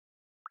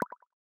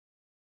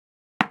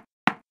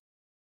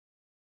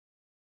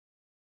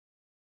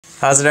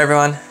How's it,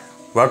 everyone?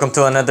 Welcome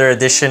to another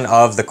edition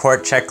of the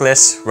Court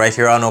Checklist right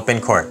here on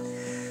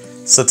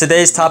OpenCourt. So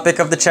today's topic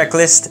of the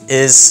checklist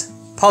is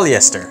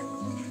polyester,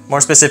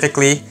 more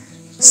specifically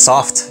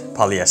soft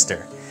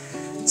polyester.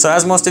 So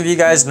as most of you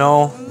guys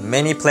know,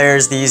 many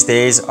players these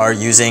days are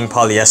using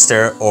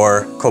polyester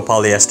or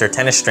copolyester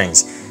tennis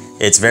strings.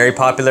 It's very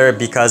popular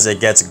because it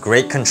gets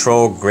great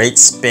control, great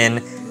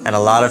spin, and a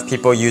lot of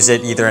people use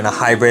it either in a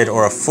hybrid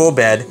or a full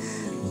bed.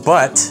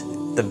 But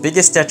the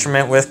biggest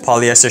detriment with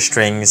polyester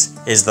strings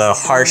is the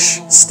harsh,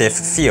 stiff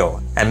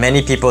feel, and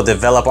many people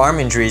develop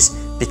arm injuries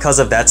because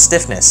of that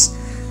stiffness.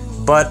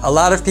 But a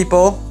lot of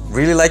people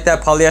really like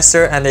that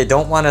polyester and they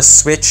don't want to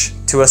switch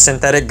to a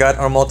synthetic gut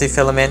or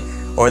multi-filament,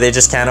 or they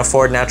just can't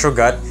afford natural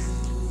gut.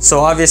 So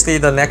obviously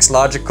the next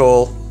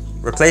logical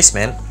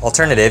replacement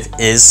alternative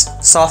is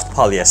soft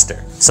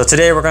polyester. So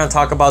today we're going to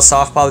talk about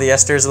soft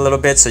polyesters a little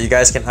bit so you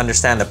guys can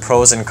understand the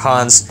pros and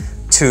cons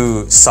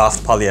to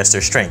soft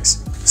polyester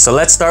strings. So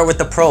let's start with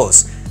the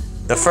pros.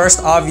 The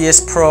first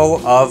obvious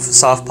pro of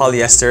soft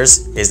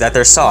polyesters is that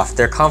they're soft,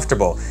 they're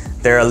comfortable,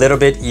 they're a little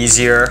bit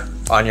easier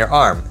on your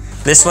arm.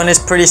 This one is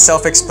pretty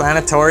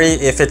self-explanatory.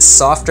 If it's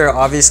softer,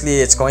 obviously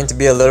it's going to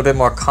be a little bit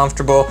more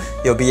comfortable.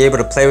 You'll be able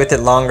to play with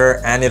it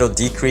longer and it'll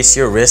decrease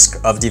your risk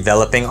of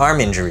developing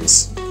arm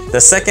injuries. The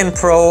second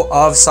pro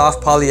of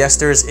soft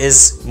polyesters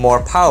is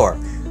more power.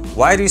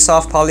 Why do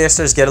soft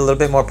polyesters get a little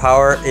bit more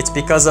power? It's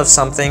because of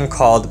something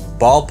called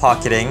ball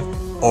pocketing,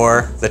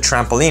 or the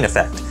trampoline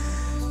effect.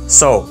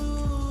 So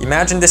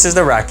imagine this is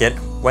the racket.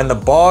 When the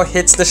ball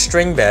hits the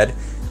string bed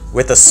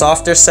with a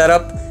softer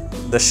setup,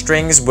 the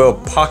strings will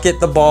pocket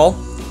the ball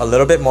a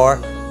little bit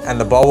more and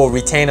the ball will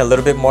retain a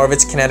little bit more of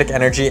its kinetic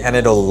energy and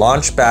it'll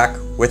launch back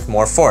with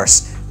more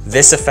force.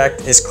 This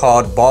effect is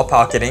called ball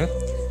pocketing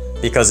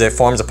because it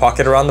forms a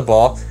pocket around the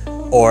ball,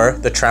 or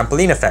the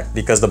trampoline effect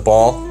because the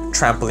ball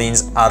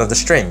trampolines out of the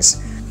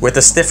strings. With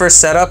a stiffer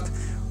setup,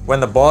 when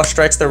the ball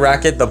strikes the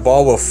racket, the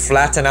ball will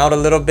flatten out a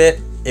little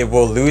bit, it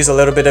will lose a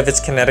little bit of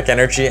its kinetic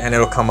energy and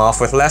it'll come off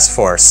with less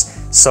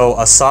force. So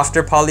a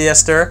softer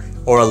polyester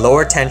or a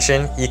lower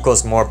tension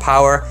equals more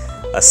power.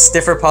 A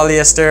stiffer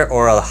polyester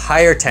or a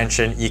higher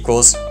tension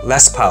equals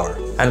less power.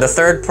 And the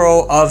third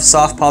pro of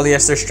soft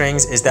polyester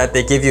strings is that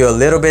they give you a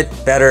little bit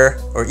better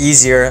or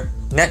easier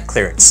net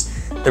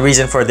clearance. The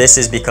reason for this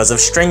is because of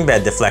string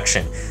bed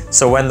deflection.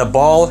 So when the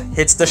ball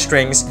hits the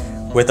strings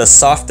with a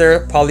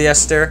softer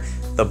polyester,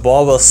 the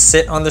ball will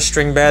sit on the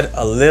string bed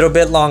a little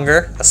bit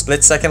longer, a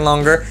split second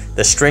longer.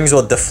 The strings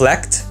will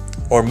deflect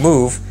or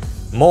move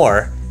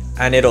more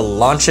and it'll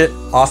launch it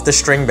off the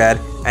string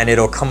bed and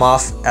it'll come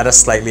off at a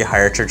slightly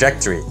higher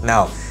trajectory.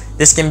 Now,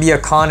 this can be a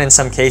con in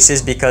some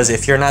cases because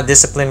if you're not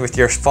disciplined with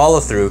your follow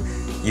through,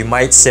 you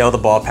might sail the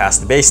ball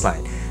past the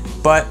baseline.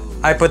 But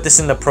I put this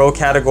in the pro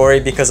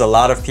category because a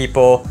lot of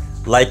people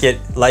like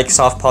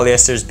soft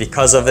polyesters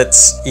because of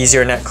its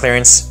easier net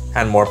clearance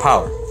and more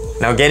power.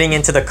 Now getting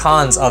into the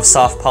cons of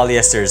soft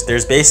polyesters,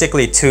 there's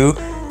basically two.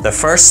 The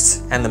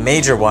first and the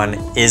major one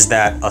is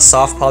that a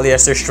soft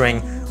polyester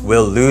string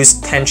will lose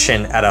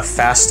tension at a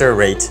faster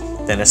rate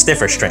than a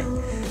stiffer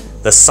string.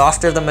 The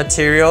softer the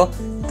material,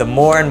 the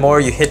more and more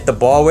you hit the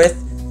ball with,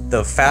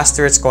 the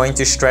faster it's going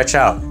to stretch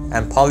out.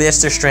 And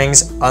polyester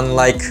strings,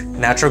 unlike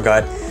natural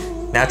gut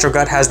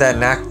has that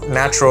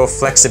natural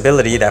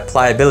flexibility, that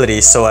pliability,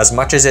 so as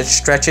much as it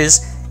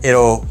stretches,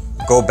 it'll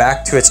go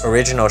back to its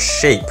original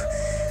shape.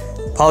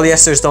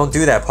 Polyesters don't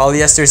do that.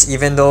 Polyesters,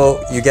 even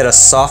though you get a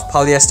soft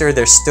polyester,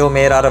 they're still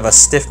made out of a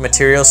stiff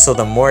material, so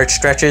the more it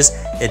stretches,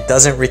 it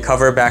doesn't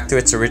recover back to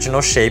its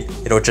original shape.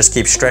 It'll just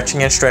keep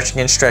stretching and stretching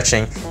and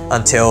stretching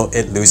until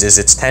it loses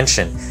its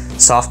tension.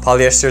 Soft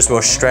polyesters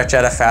will stretch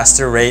at a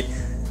faster rate,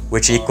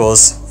 which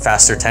equals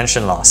faster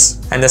tension loss.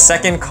 And the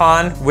second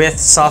con with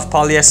soft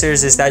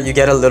polyesters is that you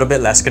get a little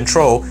bit less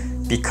control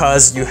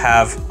because you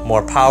have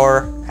more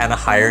power and a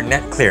higher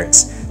net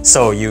clearance.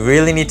 So you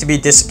really need to be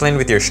disciplined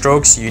with your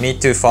strokes. You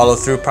need to follow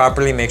through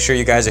properly. Make sure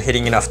you guys are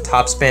hitting enough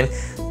topspin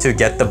to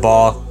get the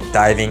ball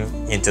diving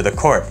into the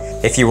court.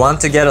 If you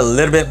want to get a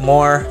little bit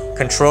more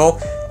control,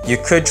 you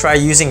could try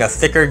using a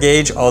thicker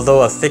gauge,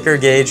 although a thicker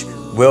gauge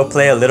will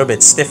play a little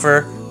bit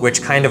stiffer,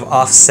 which kind of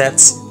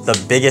offsets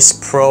the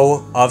biggest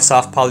pro of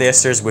soft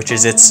polyesters, which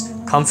is its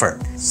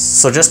comfort.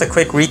 So just a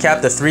quick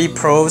recap, the three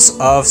pros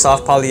of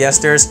soft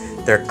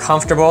polyesters: they're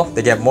comfortable,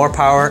 they get more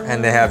power,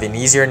 and they have an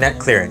easier net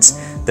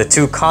clearance. The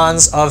two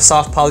cons of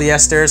soft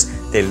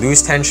polyesters: they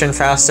lose tension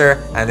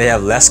faster and they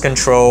have less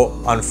control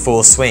on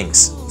full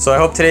swings. So I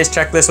hope today's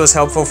checklist was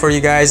helpful for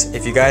you guys.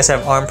 If you guys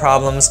have arm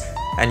problems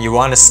and you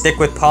want to stick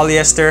with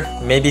polyester,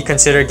 maybe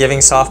consider giving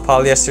soft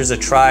polyesters a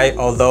try.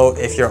 Although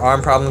if your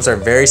arm problems are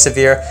very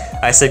severe,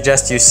 I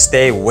suggest you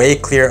stay way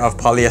clear of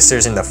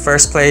polyesters in the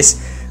first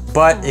place.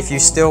 But if you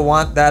still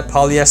want that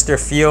polyester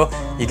feel,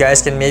 you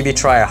guys can maybe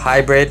try a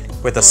hybrid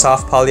with a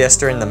soft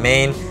polyester in the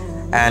main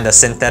and a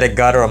synthetic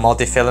gut or a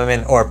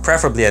multi-filament, or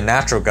preferably a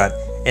natural gut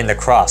in the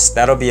cross.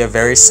 That'll be a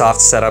very soft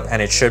setup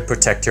and it should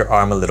protect your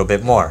arm a little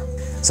bit more.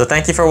 So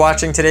thank you for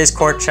watching today's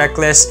court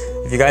checklist.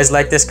 If you guys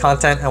like this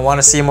content and want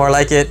to see more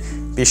like it,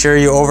 be Be sure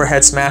you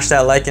overhead smash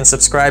that like and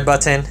subscribe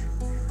button,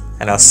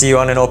 and I'll see you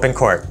on an open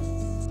court.